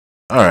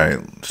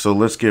Alright, so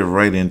let's get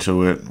right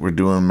into it. We're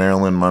doing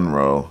Marilyn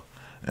Monroe,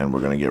 and we're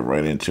going to get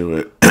right into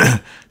it.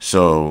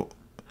 So,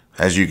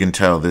 as you can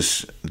tell,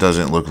 this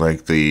doesn't look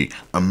like the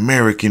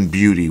American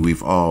beauty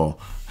we've all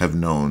have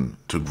known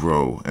to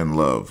grow and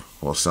love.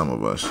 Well, some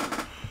of us.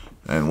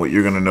 And what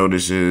you're going to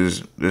notice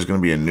is there's going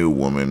to be a new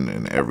woman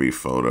in every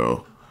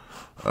photo.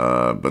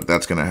 But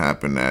that's going to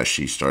happen as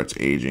she starts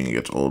aging and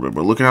gets older.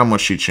 But look at how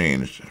much she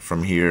changed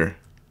from here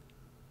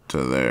to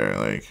there.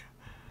 Like,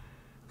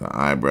 the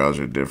eyebrows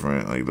are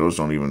different. Like, those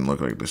don't even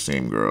look like the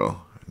same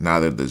girl.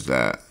 Neither does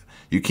that.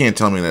 You can't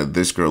tell me that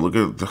this girl, look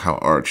at how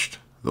arched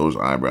those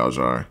eyebrows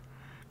are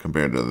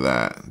compared to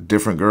that.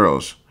 Different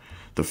girls.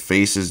 The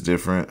face is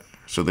different.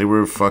 So they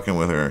were fucking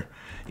with her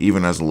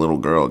even as a little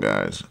girl,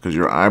 guys. Because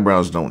your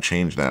eyebrows don't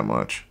change that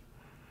much.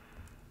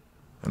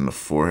 And the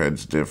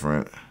forehead's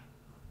different.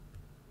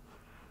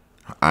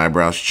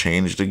 Eyebrows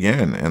changed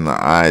again. And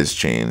the eyes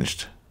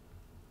changed.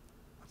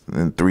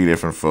 In 3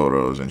 different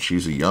photos. And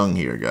she's young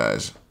here,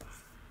 guys.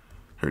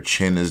 Her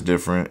chin is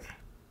different.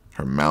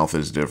 Her mouth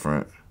is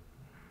different.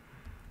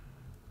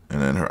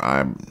 And then her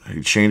eye,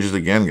 it changes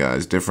again,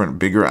 guys. Different,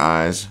 bigger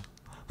eyes.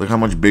 Look how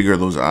much bigger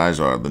those eyes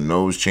are. The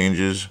nose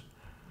changes.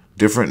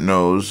 Different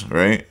nose,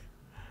 right?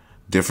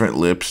 Different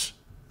lips.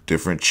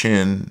 Different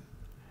chin.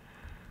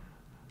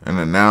 And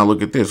then now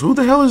look at this. Who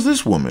the hell is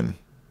this woman?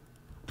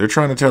 They're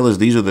trying to tell us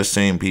these are the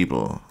same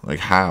people. Like,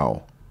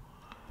 how?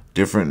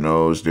 Different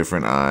nose,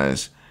 different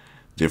eyes,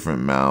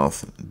 different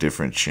mouth,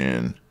 different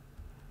chin.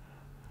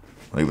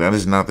 Like, that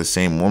is not the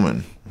same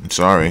woman. I'm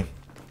sorry.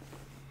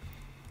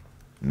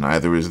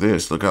 Neither is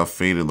this. Look how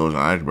faded those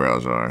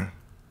eyebrows are.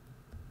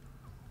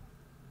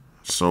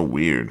 It's so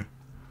weird.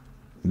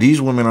 These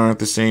women aren't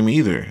the same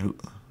either.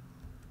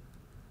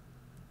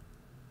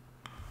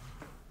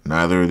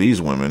 Neither are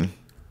these women.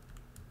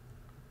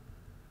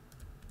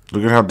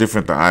 Look at how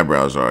different the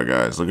eyebrows are,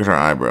 guys. Look at her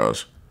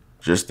eyebrows.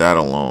 Just that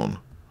alone.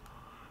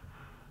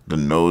 The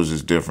nose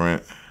is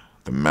different.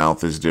 The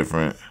mouth is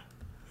different.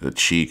 The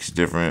cheeks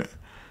different.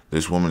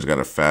 This woman's got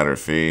a fatter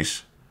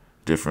face,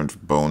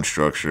 different bone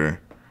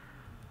structure.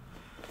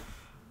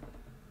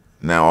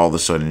 Now all of a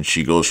sudden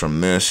she goes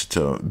from this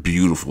to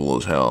beautiful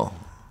as hell.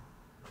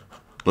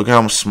 Look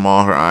how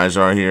small her eyes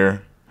are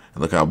here.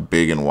 And look how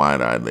big and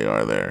wide-eyed they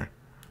are there.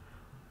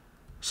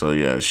 So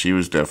yeah, she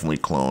was definitely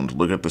cloned.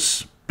 Look at the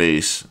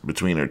space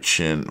between her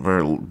chin,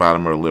 her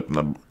bottom of her lip and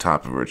the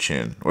top of her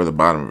chin. Or the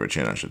bottom of her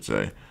chin, I should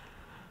say.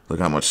 Look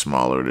how much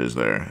smaller it is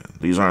there.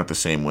 These aren't the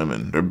same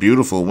women. They're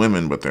beautiful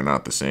women, but they're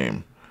not the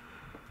same.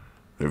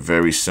 They're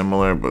very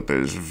similar, but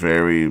there's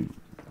very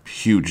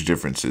huge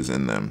differences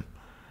in them.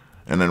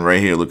 And then right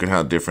here, look at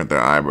how different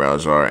their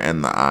eyebrows are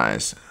and the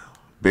eyes.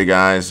 Big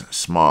eyes,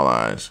 small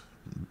eyes.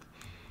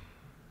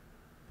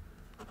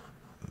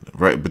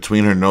 Right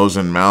between her nose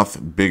and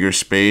mouth, bigger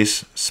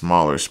space,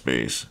 smaller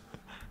space.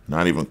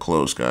 Not even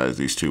close, guys,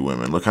 these two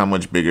women. Look how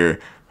much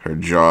bigger her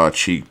jaw,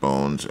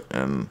 cheekbones,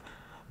 and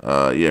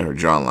yeah, her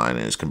jawline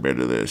is compared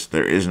to this.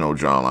 There is no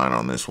jawline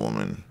on this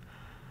woman.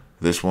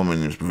 This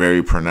woman is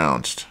very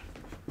pronounced.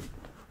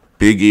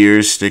 Big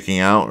ears sticking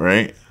out,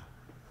 right?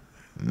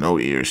 No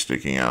ears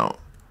sticking out.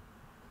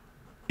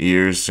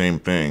 Ears, same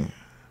thing.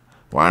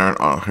 Why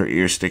aren't her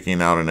ears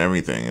sticking out and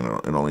everything? And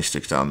it only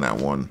sticks out in that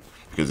one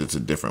because it's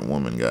a different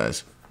woman,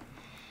 guys.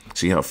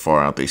 See how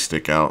far out they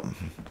stick out?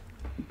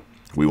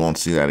 We won't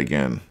see that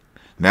again.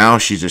 Now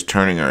she's just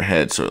turning her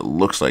head so it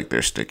looks like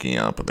they're sticking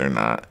out, but they're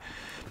not.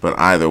 But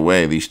either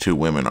way, these two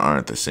women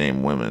aren't the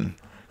same women.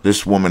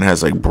 This woman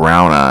has like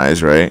brown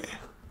eyes, right?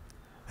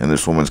 And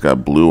this woman's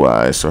got blue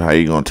eyes. So how are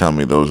you going to tell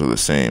me those are the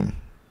same?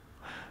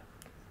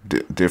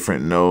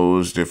 Different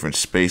nose, different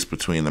space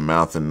between the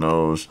mouth and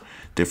nose,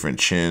 different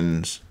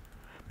chins.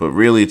 But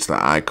really it's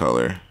the eye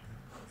color.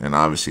 And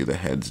obviously the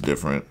head's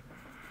different.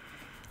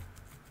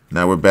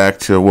 Now we're back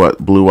to what?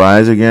 Blue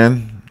eyes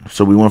again?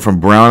 So we went from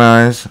brown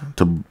eyes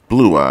to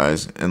blue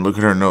eyes. And look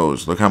at her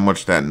nose. Look how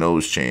much that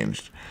nose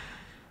changed.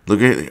 Look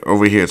at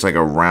over here. It's like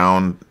a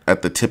round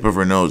at the tip of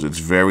her nose. It's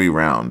very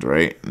round,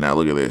 right? Now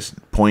look at this.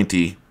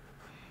 Pointy.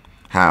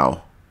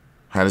 How?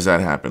 How does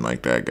that happen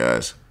like that,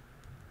 guys?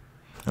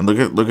 And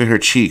look at her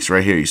cheeks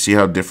right here. You see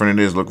how different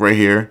it is? Look right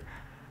here.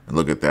 And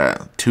look at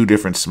that. 2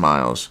 different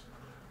smiles.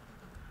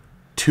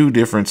 2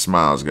 different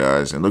smiles,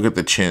 guys. And look at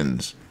the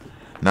chins.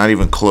 Not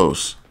even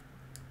close.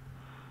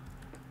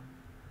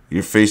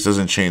 Your face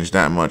doesn't change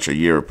that much a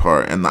year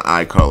apart. And the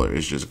eye color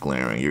is just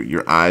glaring.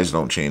 Your eyes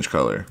don't change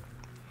color.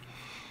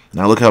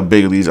 Now look how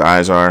big these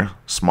eyes are.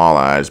 Small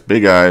eyes,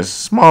 big eyes,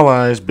 small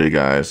eyes, big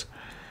eyes.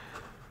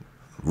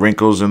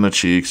 Wrinkles in the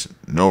cheeks.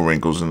 No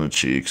wrinkles in the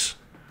cheeks.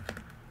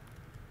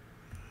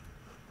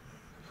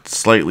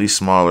 Slightly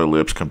smaller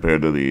lips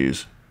compared to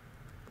these.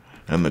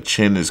 And the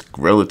chin is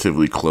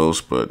relatively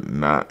close, but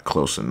not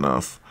close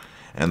enough.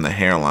 And the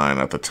hairline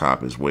at the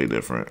top is way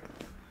different.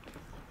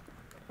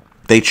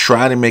 They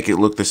try to make it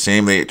look the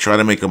same. They try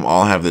to make them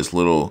all have this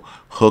little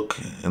hook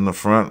in the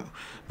front.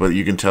 But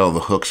you can tell the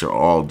hooks are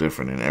all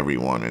different in every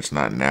one. It's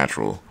not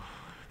natural.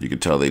 You can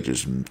tell they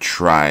just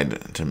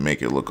tried to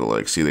make it look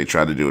alike. See, they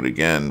tried to do it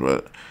again,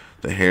 but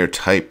The hair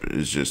type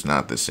is just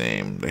not the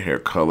same. The hair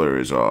color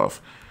is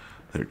off.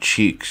 Her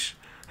cheeks,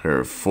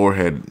 her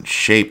forehead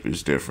shape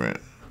is different.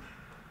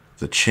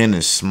 The chin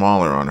is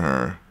smaller on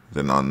her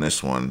than on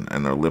this one,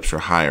 and her lips are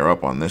higher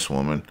up on this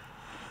woman.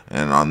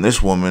 And on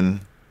this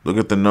woman, look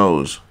at the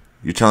nose.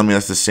 You telling me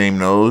that's the same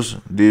nose,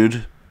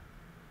 dude?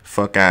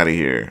 Fuck out of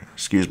here.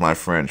 Excuse my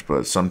French,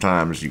 but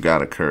sometimes you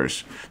gotta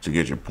curse to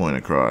get your point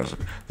across.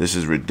 This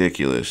is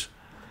ridiculous.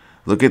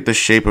 Look at the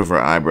shape of her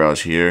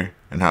eyebrows here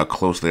and how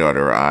close they are to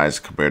her eyes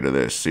compared to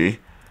this. See?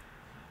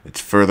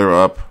 It's further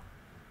up,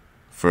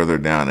 further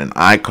down, and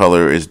eye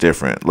color is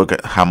different. Look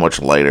at how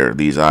much lighter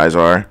these eyes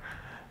are.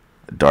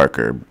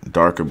 Darker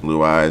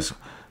blue eyes,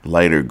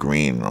 lighter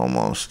green,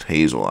 almost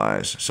hazel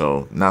eyes.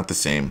 So not the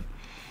same.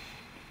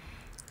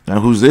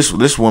 Now who's this?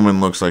 This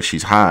woman looks like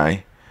she's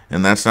high,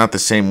 and that's not the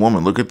same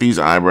woman. Look at these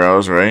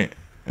eyebrows, right?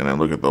 And then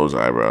look at those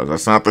eyebrows.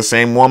 That's not the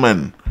same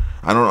woman.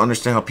 I don't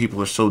understand how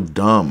people are so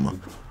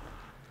dumb.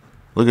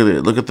 Look at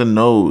it. Look at the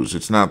nose.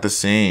 It's not the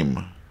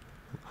same.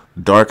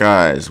 Dark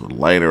eyes,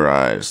 lighter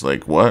eyes.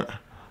 Like what?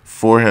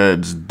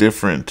 Forehead's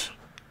different.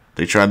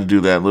 They tried to do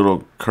that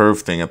little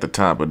curve thing at the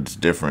top, but it's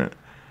different.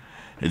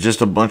 It's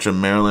just a bunch of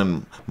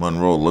Marilyn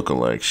Monroe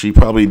lookalikes. She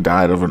probably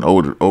died of an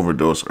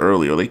overdose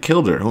early, or they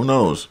killed her. Who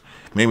knows?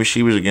 Maybe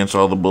she was against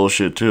all the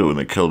bullshit too, and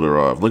they killed her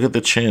off. Look at the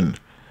chin.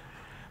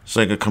 It's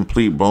like a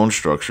complete bone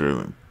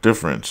structure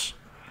difference.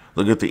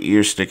 Look at the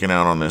ears sticking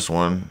out on this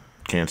one.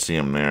 Can't see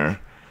them there.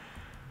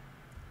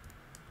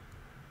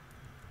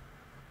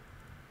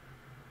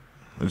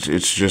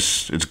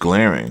 It's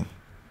glaring.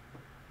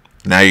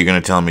 Now you're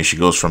going to tell me she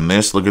goes from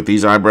this, look at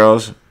these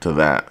eyebrows, to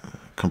that.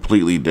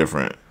 Completely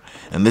different.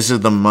 And this is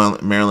the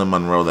Marilyn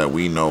Monroe that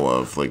we know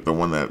of. Like the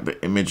one that,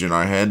 the image in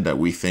our head that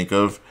we think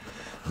of.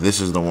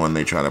 This is the one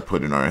they try to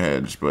put in our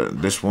heads.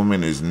 But this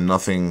woman is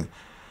nothing.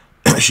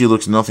 She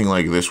looks nothing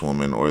like this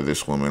woman or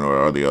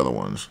the other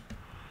ones.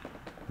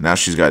 Now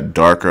she's got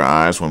darker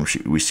eyes when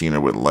we seen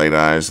her with light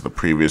eyes, the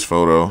previous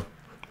photo.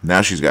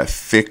 Now she's got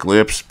thick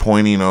lips,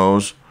 pointy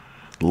nose,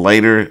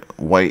 lighter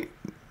white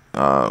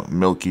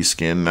milky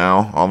skin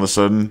now all of a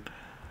sudden.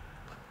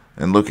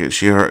 And look at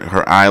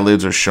her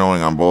eyelids are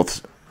showing on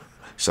both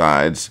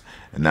sides,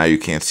 and now you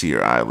can't see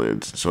her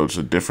eyelids. So it's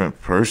a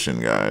different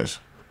person, guys.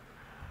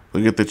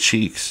 Look at the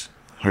cheeks.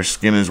 Her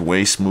skin is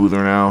way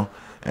smoother now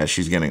as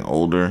she's getting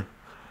older.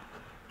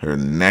 Her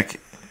neck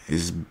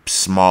is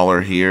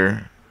smaller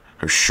here.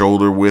 Her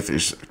shoulder width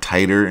is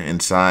tighter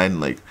inside.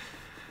 Like,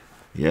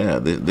 yeah,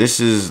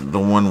 this is the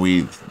one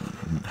we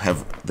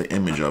have the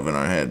image of in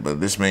our head, but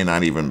this may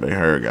not even be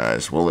her,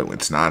 guys. Well,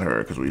 it's not her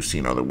because we've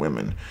seen other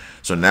women.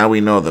 So now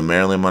we know the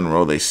Marilyn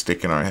Monroe they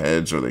stick in our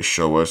heads or they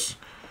show us,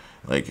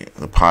 like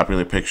the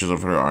popular pictures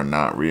of her are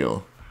not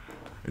real.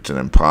 It's an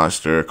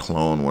imposter,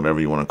 clone, whatever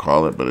you want to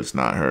call it, but it's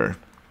not her.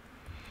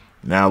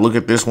 Now look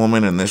at this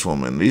woman and this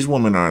woman. These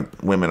women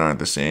aren't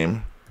the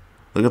same.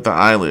 Look at the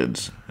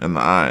eyelids and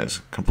the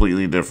eyes,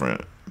 completely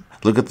different.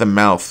 Look at the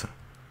mouth,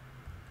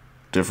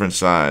 different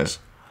size,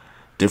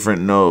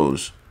 different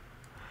nose.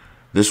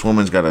 This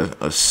woman's got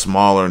a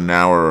smaller,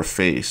 narrower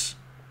face.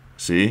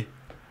 See?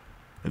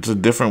 It's a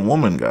different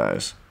woman,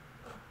 guys.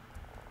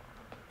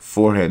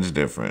 Forehead's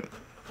different.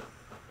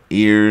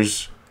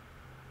 Ears.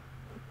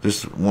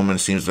 This woman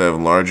seems to have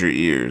larger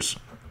ears.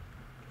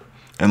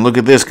 And look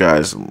at this,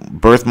 guys.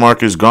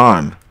 Birthmark is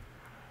gone.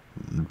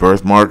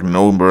 Birthmark,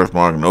 no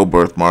birthmark, no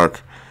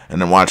birthmark.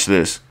 And then watch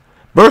this.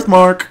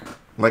 Birthmark!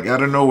 Like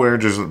out of nowhere,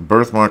 just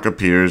birthmark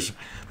appears.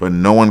 But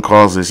no one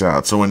calls this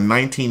out. So in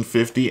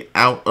 1950,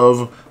 out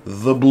of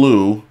the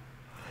blue,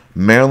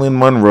 Marilyn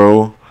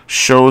Monroe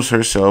shows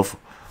herself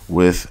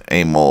with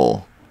a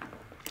mole.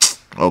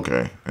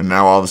 Okay. And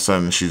now all of a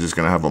sudden, she's just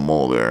going to have a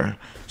mole there.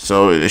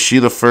 So is she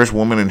the first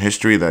woman in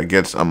history that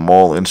gets a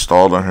mole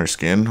installed on her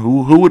skin?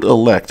 Who would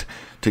elect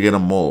to get a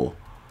mole?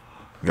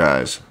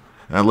 Guys.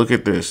 Now look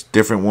at this.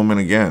 Different woman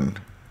again.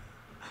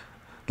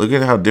 Look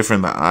at how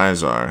different the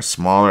eyes are.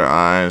 Smaller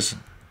eyes.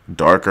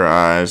 Darker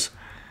eyes.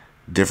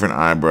 Different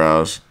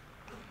eyebrows.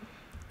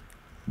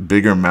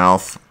 Bigger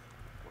mouth.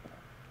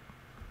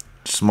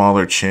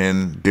 Smaller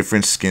chin.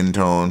 Different skin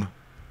tone.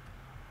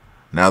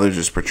 Now they're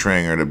just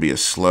portraying her to be a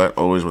slut.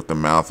 Always with the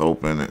mouth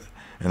open.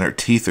 And her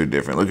teeth are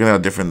different. Look at how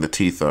different the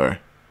teeth are.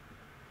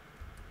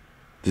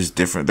 Just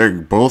different. They're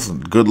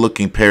both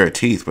good-looking pair of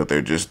teeth, but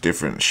they're just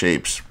different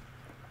shapes.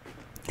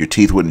 Your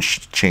teeth wouldn't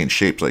change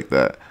shapes like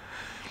that.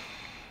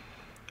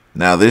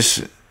 Now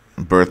this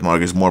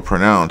birthmark is more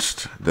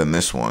pronounced than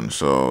this one.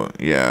 So,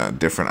 yeah,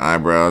 different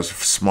eyebrows,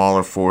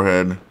 smaller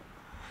forehead.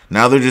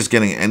 Now they're just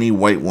getting any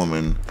white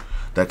woman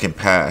that can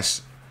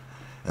pass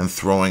and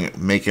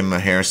making the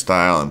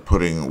hairstyle and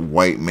putting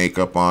white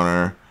makeup on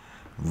her.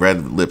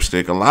 Red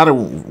lipstick. A lot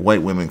of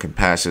white women can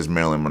pass as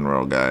Marilyn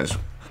Monroe, guys.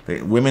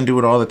 Women do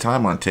it all the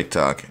time on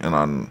TikTok and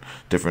on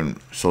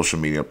different social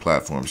media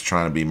platforms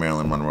trying to be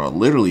Marilyn Monroe.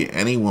 Literally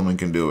any woman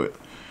can do it.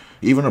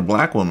 Even a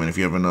black woman if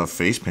you have enough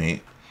face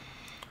paint.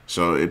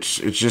 So it's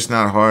just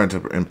not hard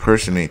to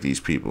impersonate these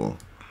people.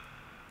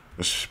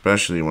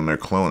 Especially when they're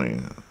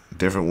cloning.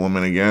 Different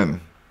woman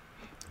again.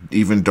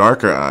 Even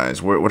darker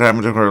eyes. What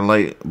happened to her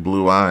light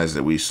blue eyes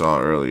that we saw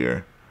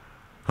earlier?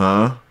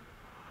 Huh?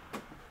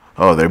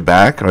 Oh, they're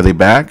back? Are they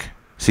back?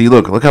 See,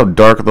 look how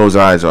dark those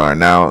eyes are.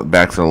 Now,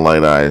 back to the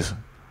light eyes.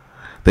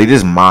 They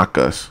just mock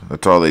us.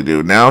 That's all they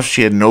do. Now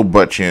she had no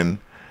butt chin,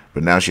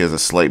 but now she has a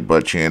slight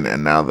butt chin,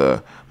 and now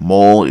the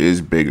mole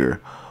is bigger.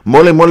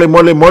 Mole, mole,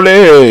 mole, mole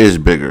is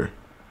bigger.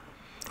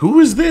 Who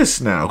is this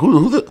now?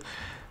 Who the...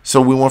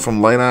 So we went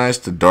from light eyes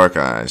to dark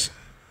eyes,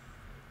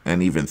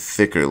 and even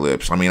thicker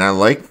lips. I mean, I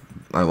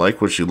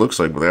like what she looks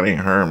like, but that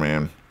ain't her,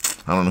 man.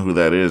 I don't know who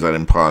that is. That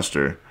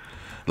imposter.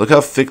 Look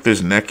how thick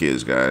this neck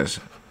is, guys.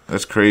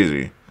 That's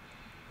crazy.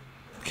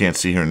 Can't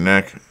see her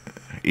neck.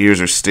 Ears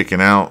are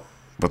sticking out,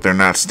 but they're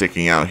not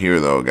sticking out here,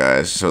 though,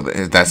 guys. So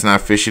that's not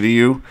fishy to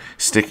you?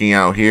 Sticking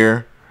out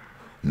here,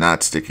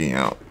 not sticking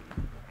out.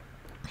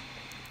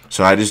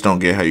 So I just don't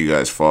get how you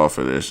guys fall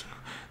for this.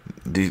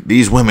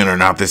 These women are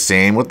not the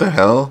same. What the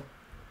hell?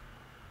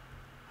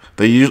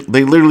 They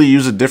literally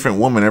use a different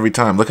woman every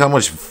time. Look how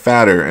much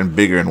fatter and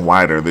bigger and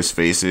wider this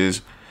face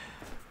is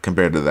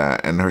compared to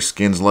that. And her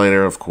skin's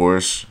lighter, of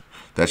course.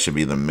 That should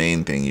be the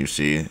main thing you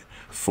see.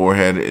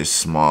 Forehead is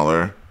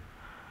smaller.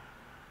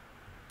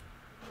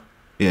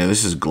 Yeah,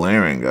 this is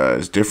glaring,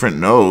 guys. Different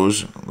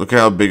nose. Look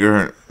how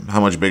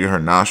much bigger her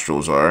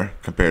nostrils are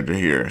compared to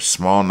here.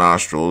 Small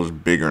nostrils,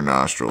 bigger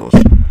nostrils.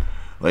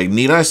 Like,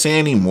 need I say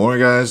any more,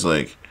 guys?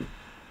 Like,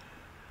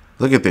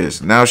 look at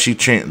this. Now she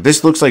changed.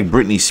 This looks like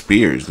Britney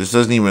Spears. This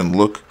doesn't even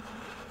look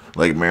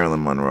like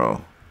Marilyn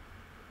Monroe.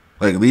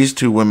 Like, these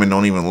two women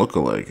don't even look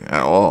alike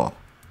at all.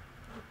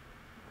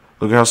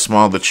 Look how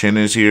small the chin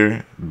is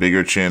here.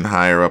 Bigger chin,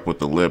 higher up with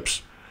the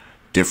lips.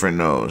 Different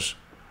nose.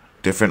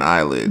 Different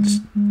eyelids.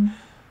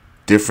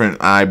 Different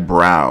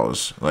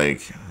eyebrows.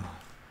 Like,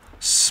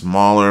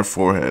 smaller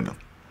forehead.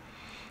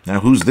 Now,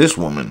 who's this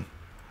woman?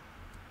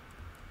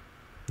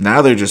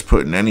 Now they're just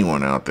putting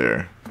anyone out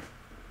there.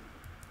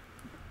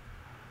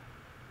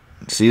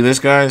 See this,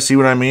 guy? See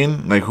what I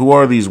mean? Like, who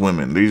are these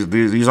women?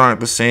 These aren't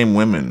the same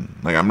women.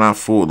 Like, I'm not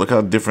fooled. Look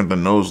how different the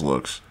nose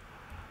looks.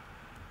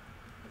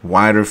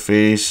 Wider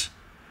face.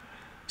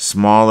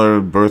 Smaller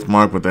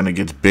birthmark, but then it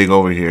gets big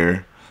over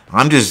here.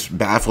 I'm just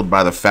baffled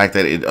by the fact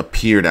that it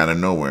appeared out of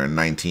nowhere in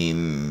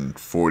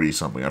 1940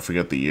 something. I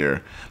forget the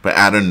year. But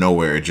out of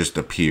nowhere, it just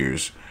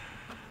appears.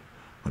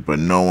 But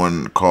no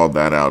one called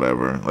that out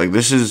ever. Like,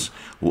 this is...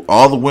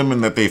 All the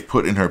women that they've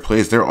put in her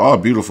place, they're all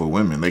beautiful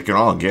women. They can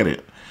all get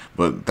it.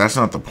 But that's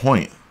not the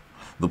point.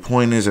 The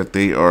point is that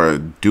they are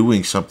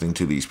doing something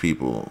to these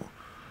people.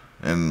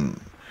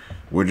 And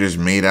we're just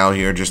made out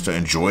here just to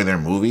enjoy their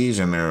movies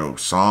and their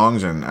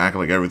songs and act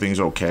like everything's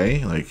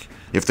okay. Like,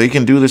 if they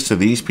can do this to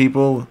these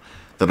people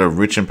that are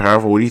rich and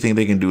powerful, what do you think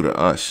they can do to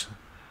us?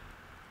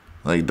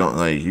 Like,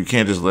 you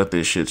can't just let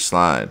this shit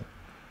slide.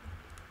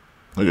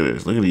 Look at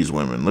this. Look at these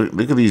women.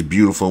 Look at these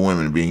beautiful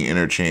women being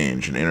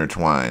interchanged and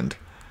intertwined.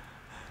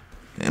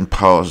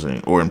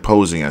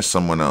 Imposing as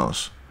someone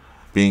else.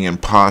 Being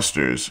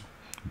imposters.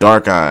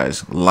 Dark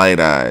eyes. Light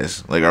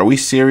eyes. Like, are we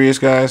serious,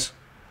 guys?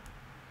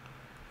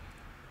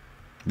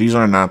 These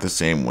are not the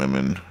same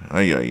women.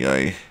 Ay, ay,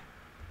 ay.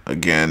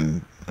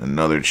 Again,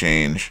 another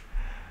change.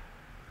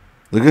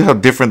 Look at how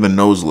different the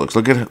nose looks.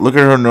 Look at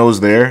her nose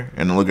there,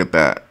 and look at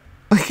that.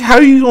 Like, how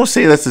are you gonna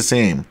say that's the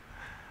same?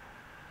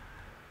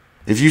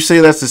 If you say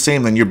that's the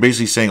same, then you're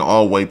basically saying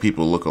all white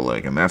people look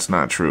alike, and that's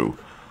not true.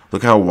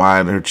 Look how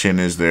wide her chin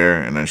is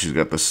there, and then she's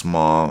got the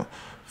small,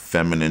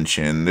 feminine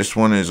chin. This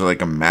one is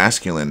like a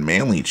masculine,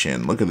 manly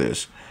chin. Look at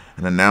this.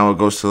 And then now it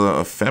goes to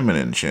a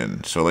feminine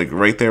chin. So, like,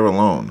 right there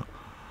alone.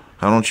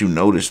 How don't you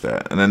notice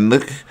that? And then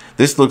look,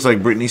 this looks like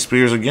Britney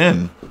Spears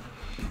again.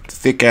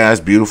 Thick ass,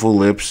 beautiful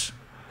lips.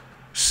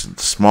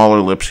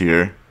 Smaller lips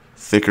here.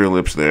 Thicker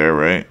lips there,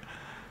 right?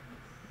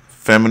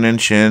 Feminine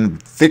chin,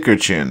 thicker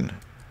chin.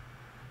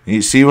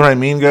 You see what I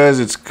mean, guys?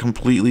 It's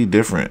completely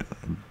different.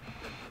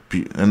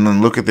 And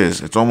then look at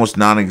this. It's almost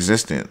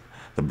non-existent,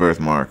 the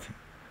birthmark.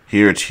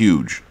 Here it's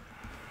huge.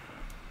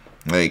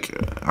 Like,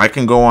 I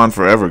can go on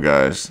forever,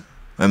 guys.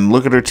 And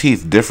look at her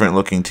teeth. Different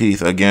looking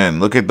teeth.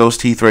 Again, look at those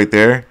teeth right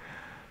there.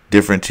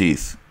 Different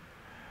teeth.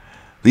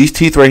 These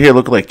teeth right here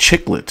look like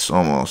chiclets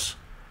almost.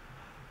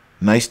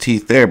 Nice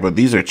teeth there, but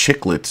these are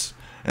chiclets.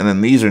 And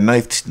then these are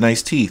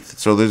nice teeth.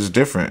 So there's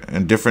different.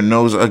 And different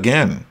nose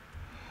again.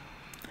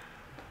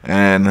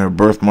 And her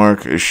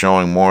birthmark is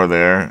showing more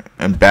there.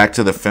 And back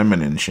to the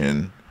feminine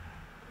chin.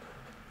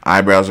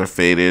 Eyebrows are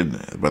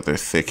faded, but they're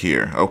thick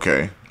here.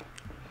 Okay.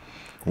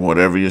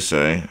 Whatever you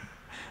say.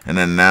 And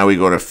then now we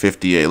go to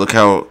 58. Look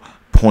how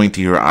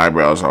pointy her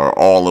eyebrows are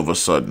all of a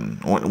sudden.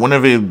 When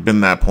have they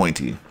been that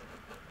pointy?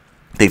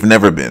 They've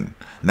never been.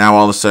 Now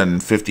all of a sudden,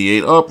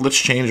 58. Up, let's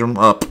change them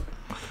up.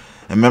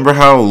 And remember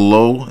how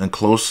low and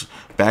close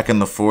back in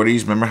the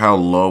 40s? Remember how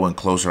low and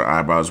close her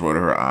eyebrows were to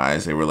her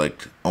eyes? They were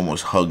like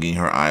almost hugging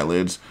her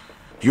eyelids.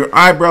 Your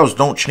eyebrows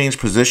don't change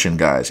position,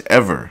 guys,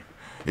 ever.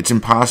 It's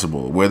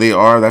impossible. Where they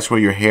are, that's where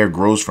your hair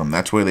grows from.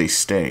 That's where they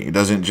stay. It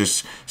doesn't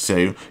just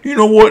say, you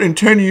know what, in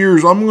 10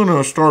 years, I'm going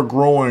to start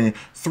growing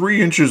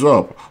 3 inches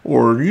up.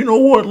 Or, you know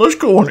what, let's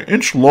go an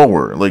inch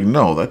lower. Like,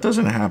 no, that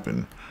doesn't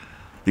happen.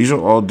 These are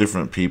all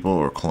different people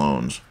or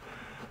clones.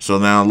 So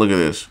now, look at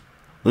this.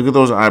 Look at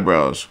those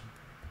eyebrows.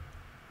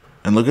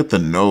 And look at the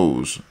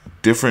nose.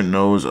 Different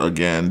nose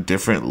again.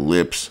 Different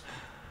lips.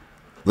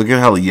 Look at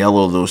how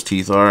yellow those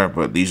teeth are,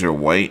 but these are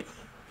white.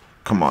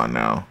 Come on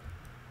now.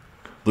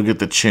 Look at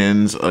the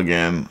chins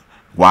again.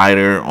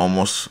 Wider,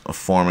 almost a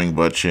forming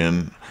butt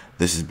chin.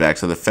 This is back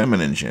to the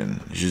feminine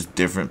chin. It's just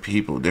different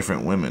people,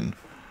 different women.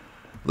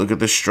 Look at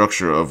the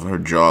structure of her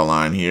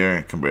jawline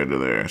here compared to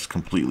there. It's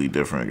completely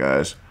different,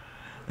 guys.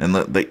 And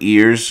the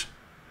ears.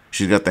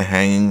 She's got the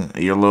hanging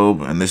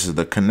earlobe, and this is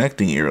the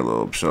connecting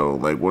earlobe. So,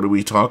 like, what are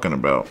we talking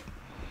about?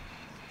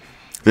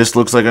 This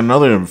looks like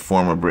another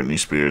form of Britney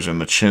Spears, and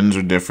the chins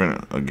are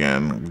different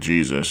again.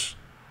 Jesus.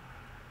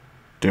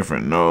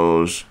 Different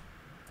nose.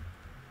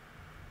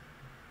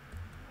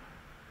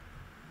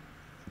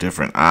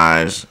 Different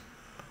eyes.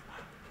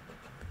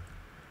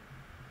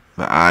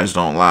 The eyes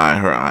don't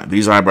lie.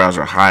 These eyebrows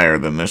are higher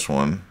than this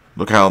one.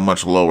 Look how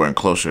much lower and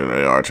closer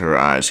they are to her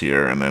eyes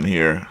here. And then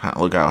here,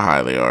 look how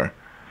high they are.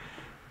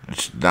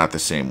 It's not the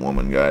same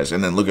woman, guys.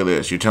 And then look at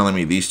this. You're telling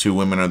me these two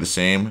women are the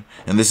same?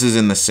 And this is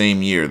in the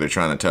same year, they're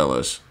trying to tell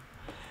us.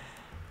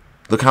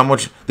 Look how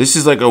much... This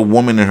is like a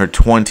woman in her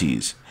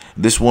 20s.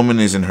 This woman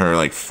is in her,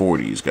 like,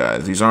 40s,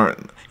 guys. These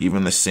aren't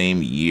even the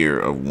same year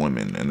of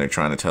women. And they're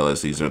trying to tell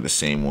us these are the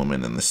same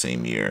woman in the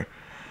same year.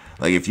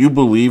 Like, if you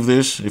believe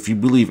this, if you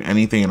believe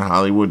anything in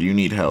Hollywood, you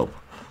need help.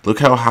 Look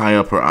how high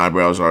up her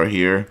eyebrows are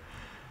here.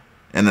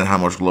 And then how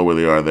much lower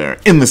they are there.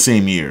 In the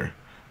same year.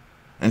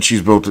 And she's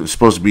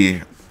supposed to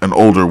be an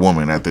older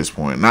woman at this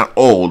point. Not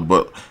old,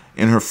 but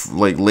in her,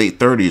 like, late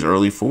 30s,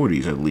 early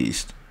 40s at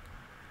least.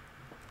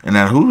 And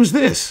now, who is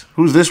this?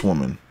 Who's this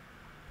woman?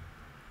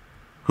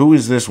 Who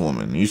is this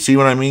woman? You see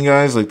what I mean,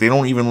 guys? Like, they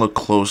don't even look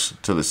close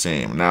to the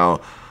same.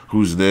 Now,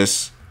 who's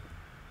this?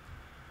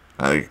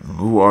 Like,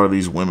 who are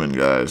these women,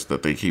 guys,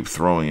 that they keep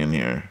throwing in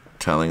here,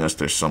 telling us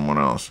there's someone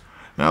else?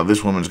 Now,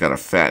 this woman's got a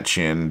fat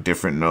chin,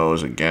 different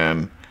nose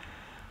again.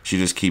 She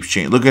just keeps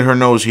changing. Look at her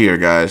nose here,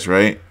 guys,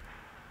 right?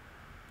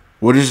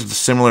 What is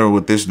similar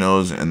with this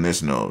nose and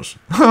this nose?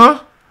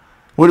 Huh?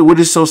 What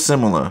is so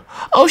similar?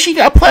 Oh, she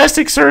got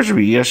plastic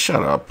surgery. Yeah,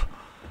 shut up.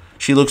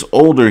 She looks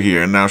older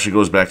here, and now she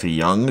goes back to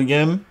young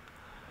again?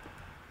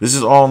 This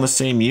is all in the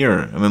same year.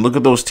 And then look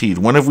at those teeth.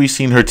 When have we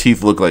seen her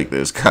teeth look like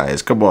this?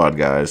 Guys, come on,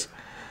 guys.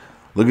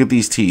 Look at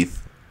these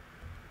teeth.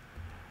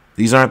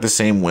 These aren't the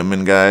same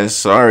women, guys.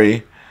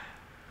 Sorry.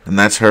 And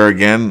that's her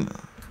again.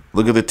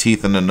 Look at the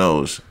teeth and the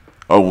nose.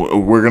 Oh,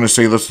 we're going to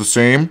say that's the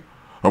same?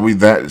 Are we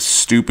that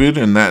stupid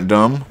and that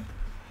dumb?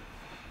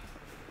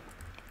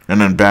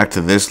 And then back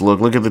to this look.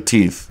 Look at the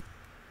teeth.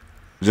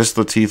 Just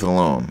the teeth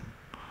alone.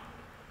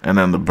 And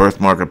then the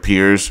birthmark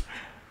appears.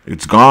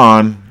 It's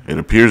gone. It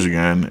appears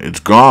again. It's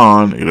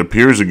gone. It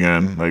appears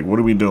again. Like, what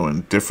are we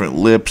doing? Different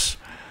lips.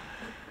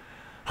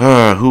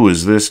 Who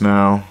is this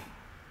now?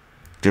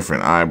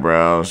 Different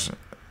eyebrows.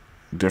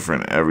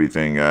 Different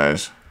everything,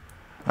 guys.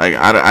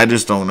 I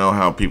just don't know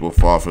how people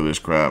fall for this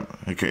crap.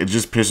 It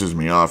just pisses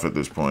me off at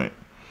this point.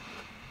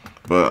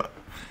 But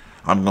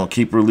I'm going to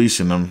keep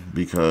releasing them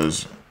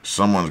because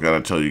someone's got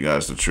to tell you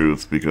guys the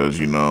truth, because,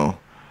 you know,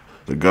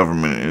 the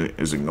government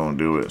isn't going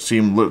to do it. See,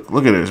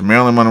 look at this.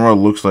 Marilyn Monroe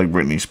looks like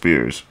Britney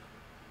Spears.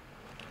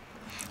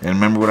 And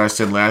remember what I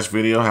said last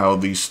video, how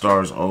these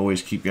stars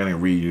always keep getting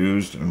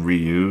reused and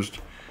reused?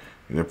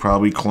 They're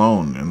probably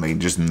cloned, and they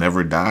just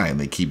never die, and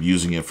they keep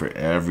using it for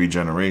every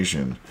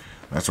generation.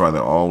 That's why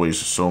they're always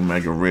so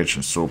mega rich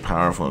and so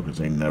powerful, because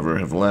they never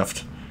have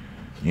left.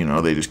 You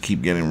know, they just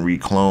keep getting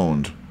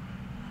recloned.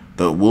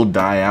 We'll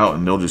die out,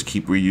 and they'll just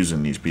keep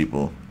reusing these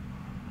people.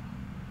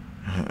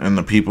 And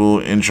the people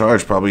in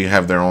charge probably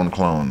have their own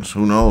clones.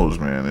 Who knows,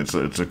 man? It's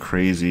a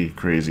crazy,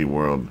 crazy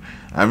world.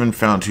 I haven't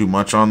found too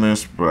much on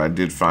this, but I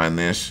did find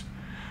this.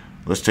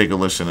 Let's take a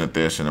listen at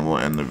this, and then we'll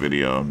end the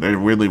video. There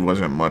really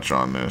wasn't much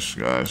on this,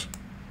 guys.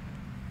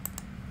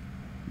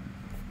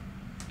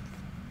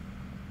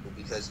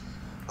 Because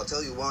I'll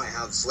tell you why,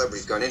 how the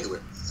celebrities got into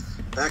it.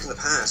 Back in the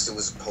past, it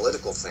was a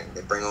political thing.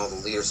 They bring all the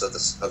leaders of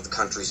the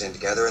countries in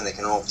together, and they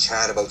can all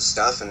chat about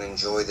stuff and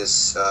enjoy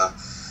this,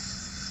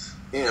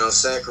 you know,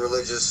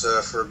 sacrilegious,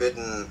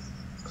 forbidden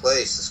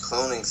place, this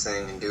cloning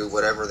thing, and do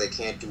whatever they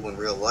can't do in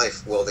real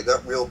life. Well, they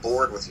got real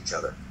bored with each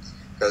other,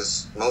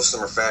 because most of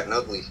them are fat and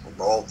ugly and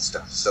bald and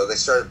stuff. So they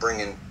started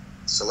bringing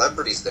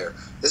celebrities there.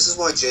 This is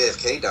why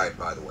JFK died,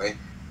 by the way,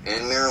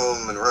 and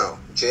Marilyn Monroe.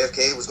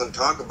 JFK was going to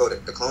talk about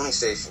it, the cloning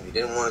station. He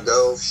didn't want to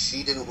go.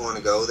 She didn't want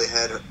to go. They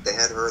had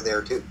her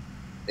there too.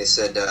 They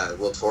said,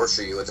 we'll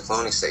torture you at the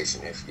cloning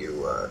station if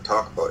you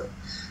talk about it.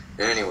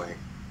 Anyway,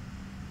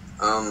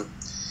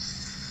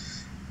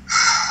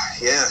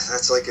 yeah,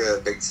 that's like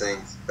a big thing.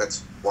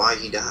 That's why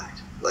he died.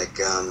 Like,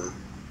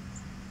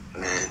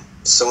 man.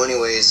 So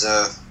anyways,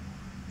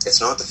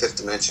 it's not the fifth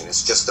dimension.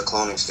 It's just the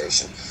cloning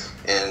station.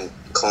 And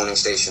cloning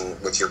station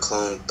with your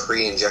clone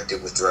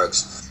pre-injected with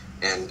drugs.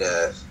 And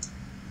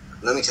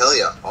let me tell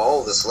you,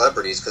 all the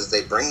celebrities, because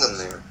they bring them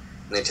there,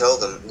 and they tell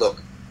them,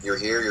 look, you're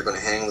here, you're going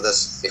to hang with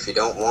us. If you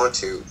don't want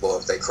to, well,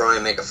 if they cry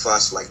and make a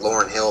fuss like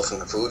Lauryn Hill from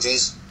the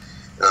Fugees,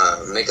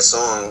 make a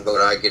song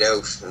about I Get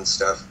Out and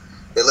stuff,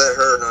 they let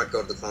her not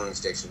go to the cloning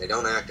station. They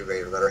don't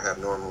activate her, let her have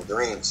normal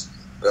dreams.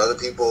 But other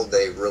people,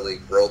 they really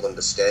grow them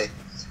to stay.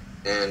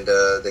 And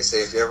they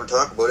say, if you ever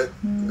talk about it,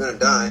 you're going to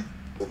die.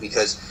 Well,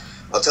 because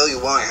I'll tell you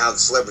why, how the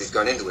celebrities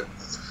got into it.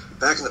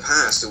 Back in the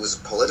past, it was a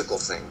political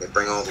thing. They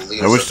bring all the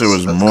leaders. I wish there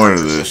was more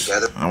to this.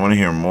 Together. I want to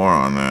hear more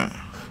on that.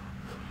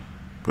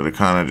 But it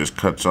kind of just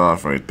cuts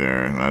off right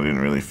there, and I didn't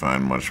really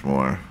find much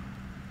more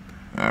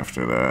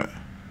after that.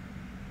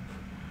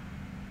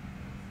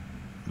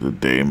 The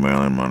day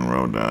Marilyn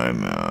Monroe died.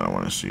 No, I don't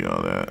want to see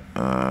all that.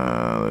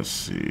 Let's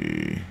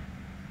see.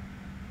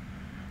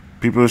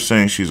 People are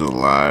saying she's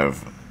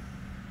alive.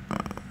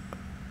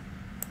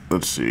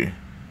 Let's see.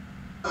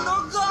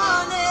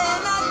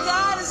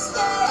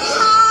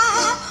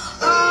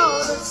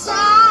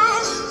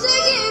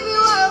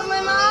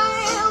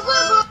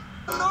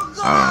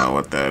 I don't know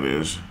what that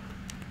is.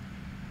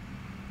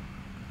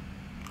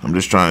 I'm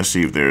just trying to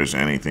see if there's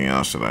anything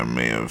else that I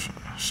may have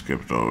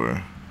skipped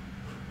over.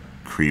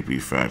 Creepy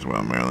fact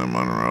about Marilyn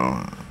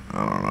Monroe.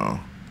 I don't know.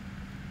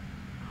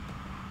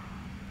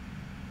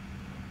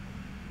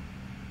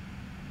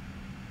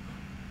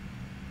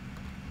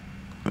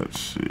 Let's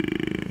see.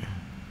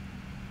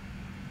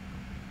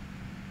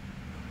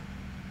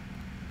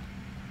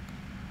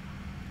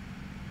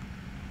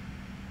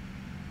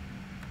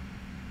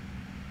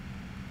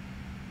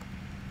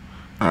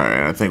 Alright,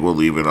 I think we'll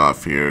leave it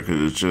off here because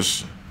it's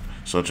just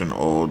such an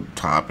old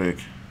topic.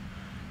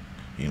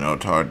 You know,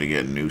 it's hard to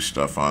get new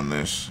stuff on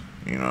this.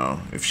 You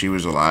know, if she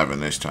was alive in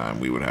this time,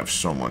 we would have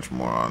so much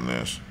more on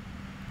this.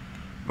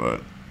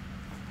 But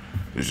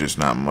there's just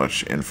not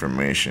much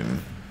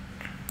information.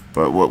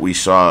 But what we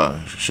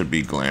saw should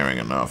be glaring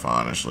enough,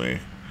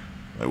 honestly.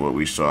 Like, what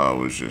we saw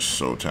was just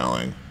so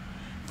telling.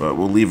 But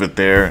we'll leave it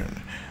there.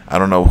 I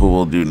don't know who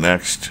we'll do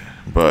next,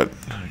 but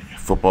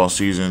football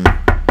season,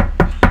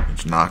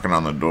 it's knocking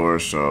on the door,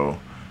 so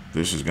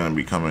this is going to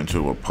be coming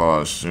to a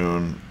pause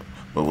soon.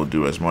 But we'll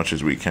do as much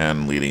as we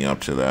can leading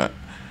up to that.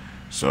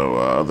 So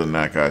other than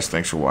that, guys,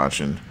 thanks for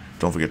watching.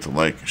 Don't forget to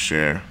like,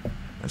 share,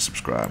 and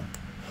subscribe.